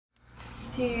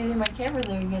see you using my camera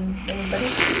there again, everybody.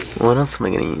 What else am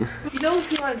I gonna use? You know,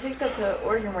 if you want to take that to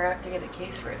Oregon, we're gonna have to get a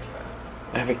case for it tomorrow.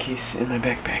 I have a case in my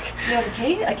backpack. You have a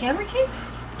case? A camera case?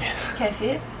 Yes. Can I see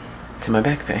it? It's in my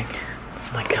backpack.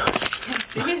 Oh my god.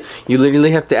 You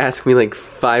literally have to ask me like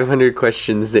 500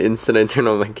 questions the instant I turn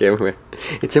on my camera.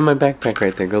 It's in my backpack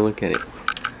right there. Go look at it.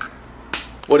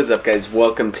 What is up, guys?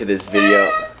 Welcome to this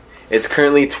video. It's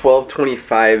currently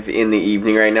 12:25 in the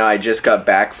evening right now. I just got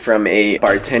back from a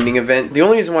bartending event. The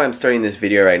only reason why I'm starting this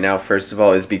video right now, first of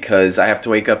all, is because I have to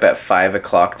wake up at 5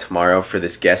 o'clock tomorrow for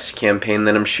this guest campaign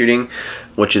that I'm shooting,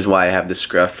 which is why I have the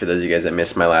scruff for those of you guys that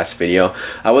missed my last video.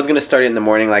 I was gonna start it in the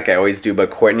morning like I always do, but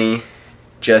Courtney,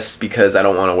 just because I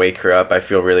don't want to wake her up, I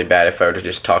feel really bad if I were to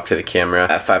just talk to the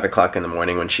camera at 5 o'clock in the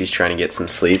morning when she's trying to get some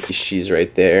sleep. She's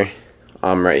right there.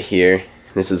 I'm right here.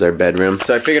 This is our bedroom.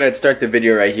 So I figured I'd start the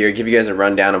video right here, give you guys a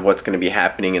rundown of what's going to be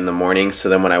happening in the morning, so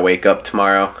then when I wake up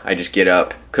tomorrow, I just get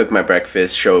up, cook my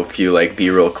breakfast, show a few like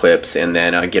B-roll clips, and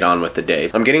then get on with the day.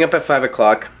 I'm getting up at 5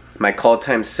 o'clock. My call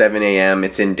time's 7 a.m.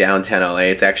 It's in downtown LA.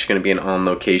 It's actually going to be an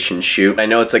on-location shoot. I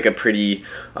know it's like a pretty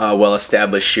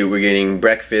well-established shoot. We're getting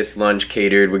breakfast, lunch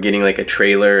catered. We're getting like a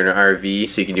trailer and an RV,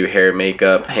 so you can do hair,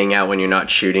 makeup, hang out when you're not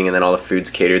shooting, and then all the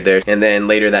food's catered there. And then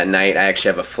later that night, I actually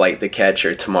have a flight to catch,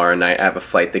 or tomorrow night, I have a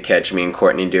flight to catch. Me and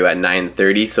Courtney do at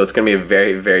 9:30, so it's going to be a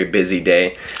very, very busy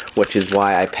day, which is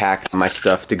why I packed my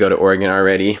stuff to go to Oregon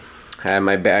already. I have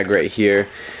my bag right here.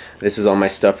 This is all my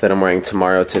stuff that I'm wearing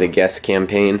tomorrow to the guest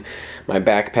campaign. My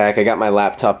backpack, I got my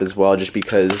laptop as well just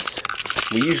because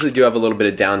we usually do have a little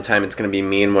bit of downtime. It's gonna be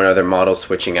me and one other model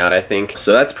switching out, I think.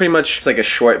 So that's pretty much just like a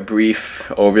short, brief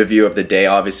overview of the day.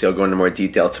 Obviously, I'll go into more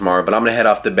detail tomorrow, but I'm gonna head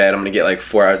off to bed. I'm gonna get like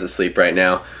 4 hours of sleep right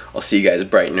now. I'll see you guys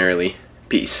bright and early.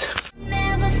 Peace.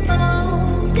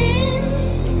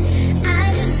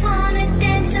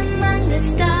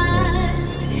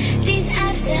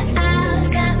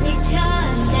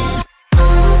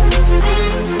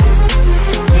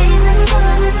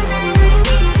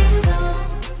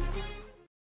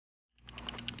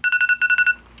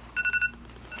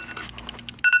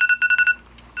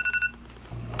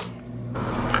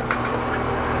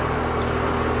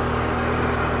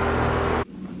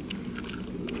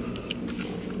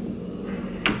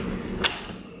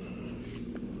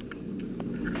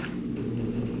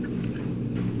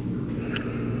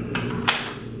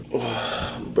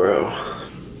 Bro,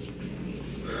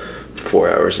 4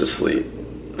 hours of sleep.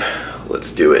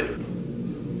 Let's do it.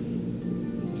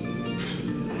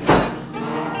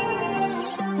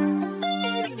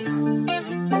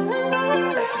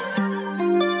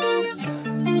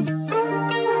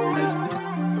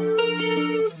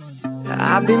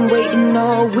 I've been waiting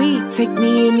all week, take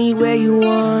me anywhere you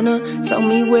wanna. Tell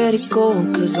me where to go,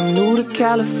 cause I'm new to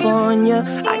California.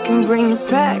 I can bring the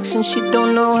packs and she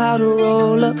don't know how to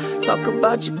roll up. Talk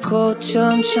about your culture,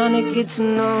 I'm trying to get to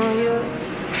know you.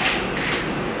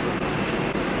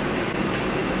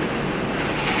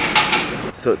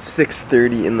 So it's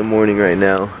 6:30 in the morning right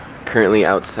now. Currently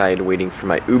outside waiting for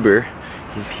my Uber.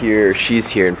 He's here, she's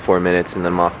here in 4 minutes, and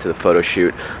then I'm off to the photo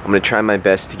shoot. I'm gonna try my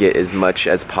best to get as much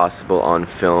as possible on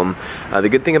film. The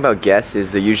good thing about guests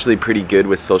is they're usually pretty good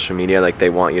with social media, like they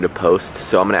want you to post.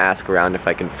 So I'm gonna ask around if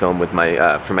I can film with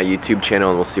my for my YouTube channel,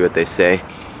 and we'll see what they say.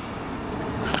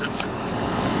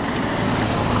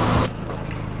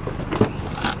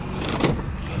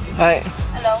 Hi.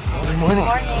 Hello. Good morning.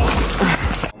 Good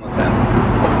morning.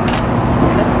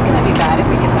 That's gonna be bad if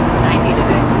it gets up to 90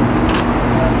 today.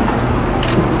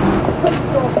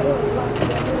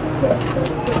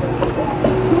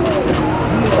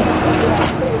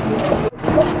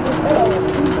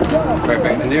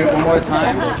 Perfect, and do it one more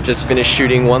time. Just finished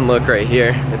shooting one look right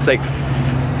here. It's like,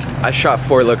 I shot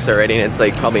 4 looks already, and it's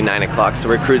like probably 9 o'clock, so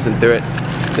we're cruising through it.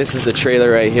 This is the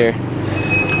trailer right here.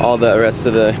 All the rest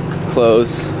of the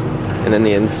clothes, and then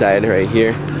the inside right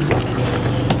here.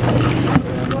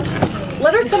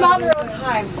 Let her come on her own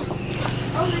time.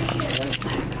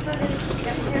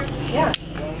 Yeah.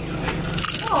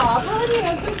 Aw,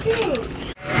 Palladino, so cute.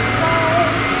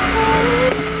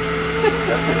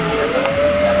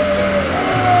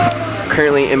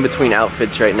 Currently in between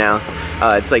outfits right now.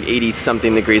 It's like 80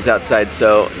 something degrees outside,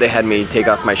 so they had me take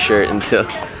off my shirt until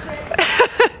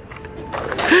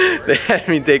they had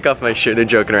me take off my shirt. They're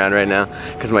joking around right now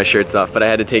because my shirt's off, but I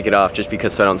had to take it off just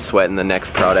because so I don't sweat in the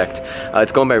next product.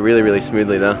 It's going by really, really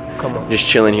smoothly though. Come on. Just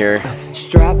chilling here.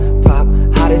 Strap pop,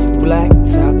 hottest black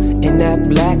top. In that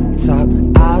black top,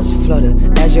 eyes flutter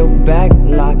as your back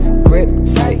lock. Grip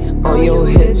tight on your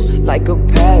hips like a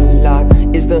padlock.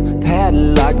 Is the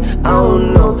padlock? I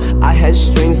don't know. I had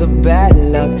strings of bad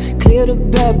luck. Clear the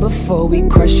bed before we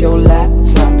crush your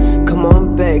laptop. Come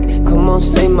on, beg, come won't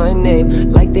say my name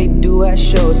like they do at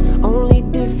shows. Only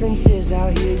difference is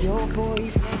out here your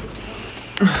voice.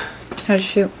 How'd you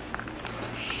shoot?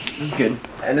 It was good.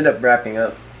 I ended up wrapping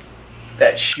up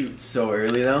that shoot so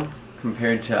early though,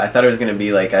 compared to, I thought it was gonna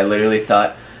be like, I literally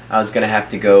thought I was gonna have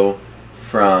to go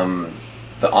from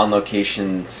the on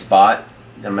location spot,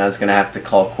 and I was gonna have to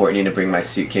call Courtney to bring my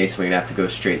suitcase. We're gonna have to go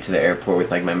straight to the airport with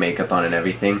like my makeup on and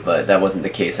everything, but that wasn't the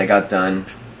case. I got done.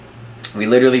 We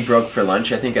literally broke for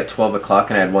lunch, I think at 12 o'clock,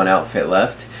 and I had one outfit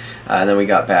left. And then we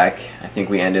got back, I think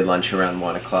we ended lunch around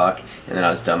 1 o'clock, and then I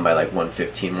was done by like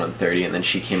 1:15, 1:30, and then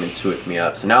she came and swooped me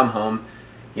up. So now I'm home.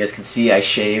 You guys can see I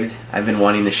shaved. I've been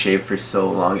wanting to shave for so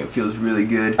long. It feels really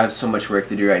good. I have so much work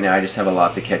to do right now. I just have a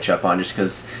lot to catch up on just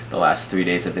because the last 3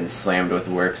 days have been slammed with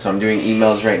work. So I'm doing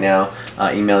emails right now,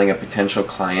 emailing a potential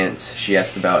client. She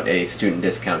asked about a student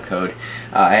discount code.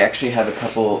 I actually have a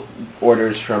couple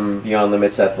orders from Beyond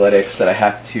Limits Athletics that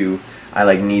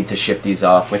I need to ship these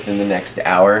off within the next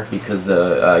hour because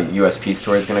the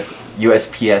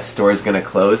USPS store is gonna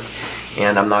close,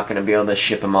 and I'm not gonna be able to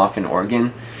ship them off in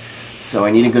Oregon. So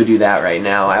I need to go do that right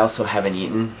now. I also haven't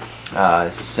eaten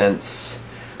since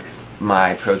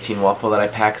my protein waffle that I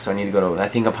packed, so I need to go to, I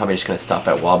think I'm probably just gonna stop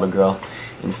at Waba Grill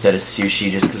instead of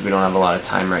sushi just because we don't have a lot of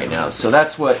time right now. So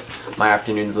that's what my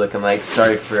afternoon's looking like.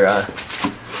 Sorry for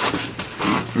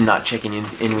not checking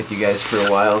in with you guys for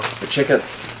a while, but check out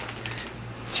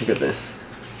this.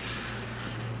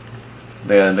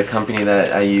 The company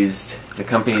that I used, the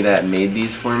company that made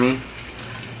these for me,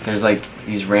 there's like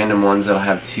these random ones that'll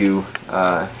have 2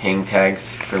 hang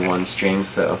tags for 1 string.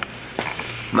 So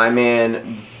my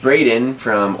man Braden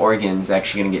from Oregon is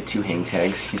actually gonna get 2 hang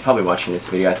tags. He's probably watching this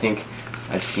video. I think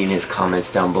I've seen his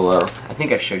comments down below. I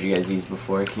think I've showed you guys these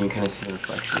before. Can you kind of see the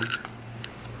reflection?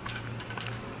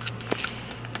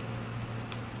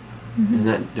 Mm-hmm.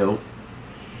 Isn't that dope?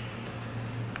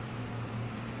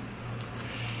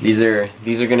 These are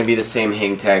going to be the same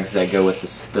hang tags that go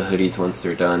with the hoodies once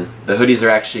they're done. The hoodies are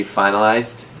actually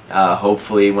finalized.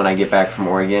 Hopefully when I get back from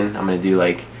Oregon, I'm going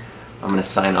to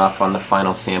sign off on the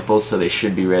final samples, so they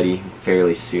should be ready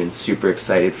fairly soon. Super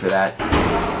excited for that.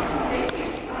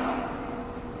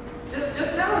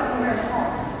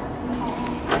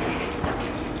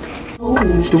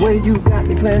 The way you got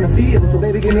me playing the field, so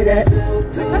baby give me that.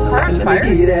 Car on fire?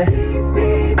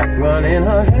 Running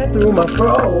her hands through my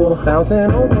fro,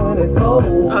 bouncing on 20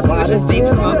 folds. Oh, just being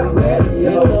smoke.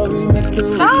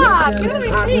 Stop! Get out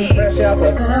of me! Fresh out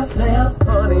the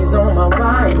honey's on my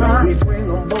right. We bring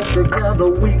them both together,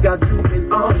 we got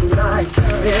drinking all night.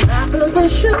 And after the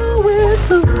show is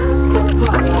the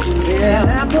party. And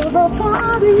after the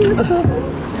party is the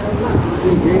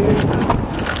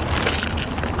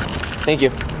Thank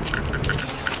you.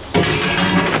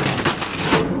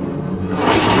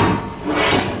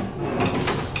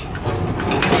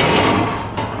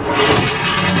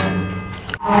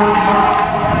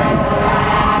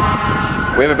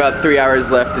 We have about 3 hours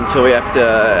left until we have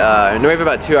to, no, we have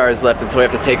about 2 hours left until we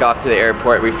have to take off to the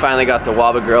airport. We finally got to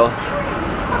Waba Grill.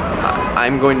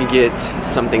 I'm going to get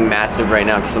something massive right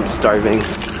now because I'm starving.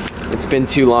 It's been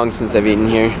too long since I've eaten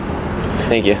here.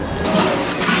 Thank you.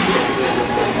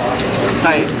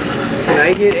 Hi, can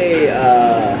I get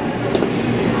a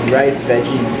rice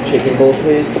veggie chicken bowl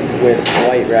please with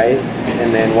white rice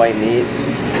and then white meat?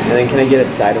 And then can I get a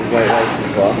side of white rice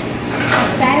as well?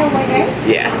 Side of white rice?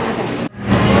 Yeah.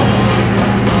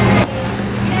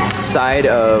 Side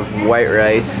of white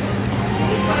rice,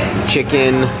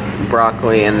 chicken,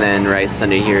 broccoli, and then rice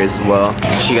under here as well.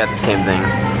 She got the same thing,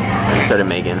 so did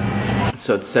Megan.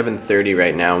 So it's 7:30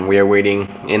 right now, and we are waiting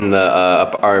in the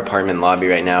our apartment lobby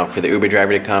right now for the Uber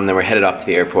driver to come. Then we're headed off to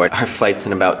the airport. Our flight's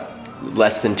in about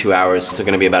less than 2 hours, so it's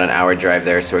gonna be about an hour drive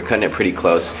there, so we're cutting it pretty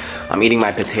close. I'm eating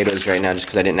my potatoes right now just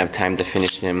because I didn't have time to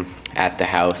finish them at the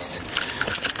house.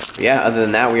 But yeah, other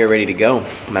than that, we are ready to go.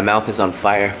 My mouth is on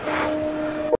fire.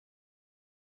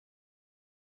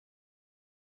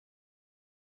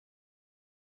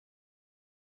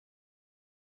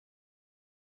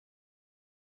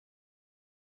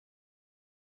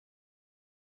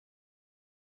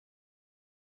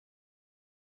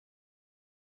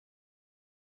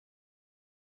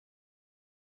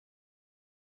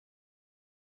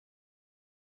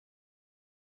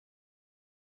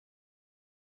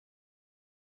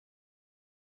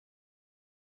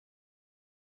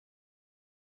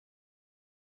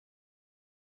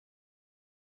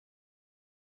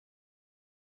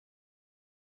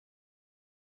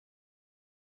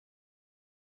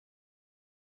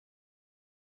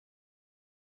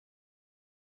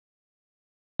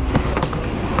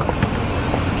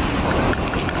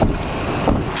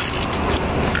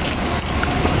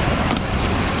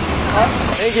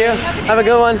 Thank you. Have a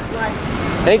good one.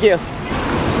 Thank you.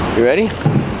 You ready?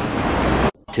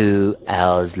 2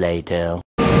 hours later.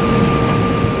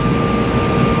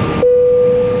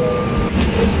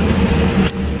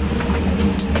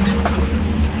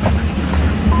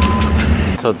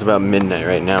 So it's about midnight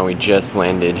right now. We just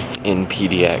landed in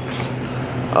PDX.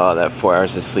 Oh, that 4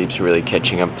 hours of sleep's really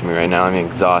catching up to me right now. I'm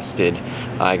exhausted.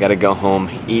 I gotta go home,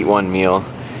 eat one meal,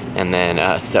 and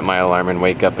then set my alarm and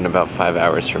wake up in about 5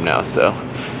 hours from now. So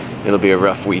it'll be a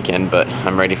rough weekend, but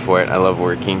I'm ready for it. I love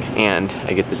working, and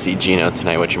I get to see Gino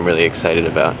tonight, which I'm really excited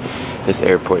about. This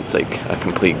airport's like a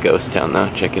complete ghost town though.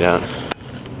 Check it out.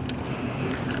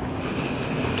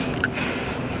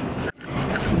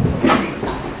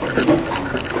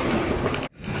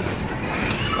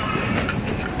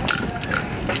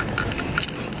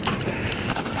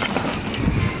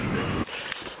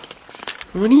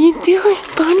 What are you doing,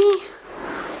 bunny?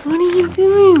 What are you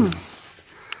doing?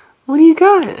 What do you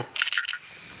got?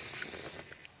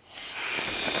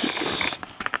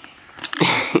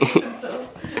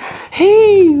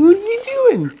 Hey, what are you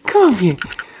doing? Come up here.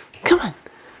 Come on.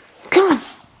 Come on.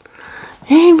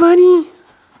 Hey, buddy.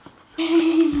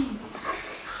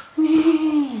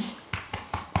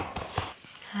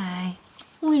 Hi.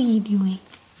 What are you doing?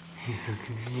 He's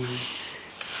looking at me.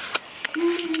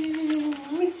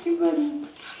 Missed you, buddy.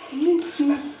 Missed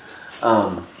you.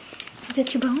 Is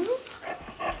that your bone?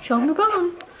 Show him your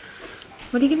bone.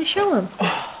 What are you gonna show him?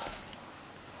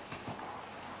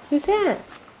 Who's that?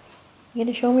 You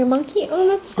gonna show him your monkey? Oh,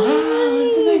 that's so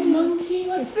It's a nice monkey.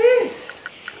 What's this?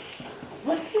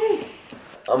 What's this?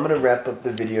 I'm gonna wrap up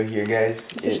the video here, guys.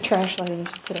 This is trash lighting. You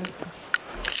should sit up.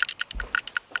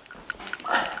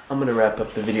 I'm gonna wrap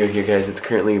up the video here, guys. It's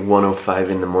currently 1:05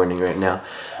 in the morning right now.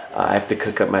 I have to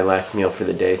cook up my last meal for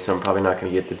the day, so I'm probably not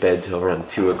gonna get to bed till around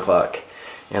 2 o'clock.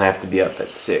 And I have to be up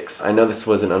at 6. I know this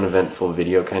was an uneventful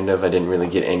video, kind of. I didn't really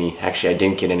get any, actually I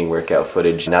didn't get any workout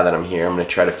footage. Now that I'm here, I'm gonna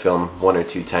try to film 1 or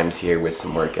 2 times here with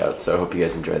some workouts. So I hope you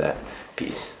guys enjoy that.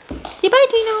 Peace. Say bye,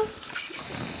 Gino.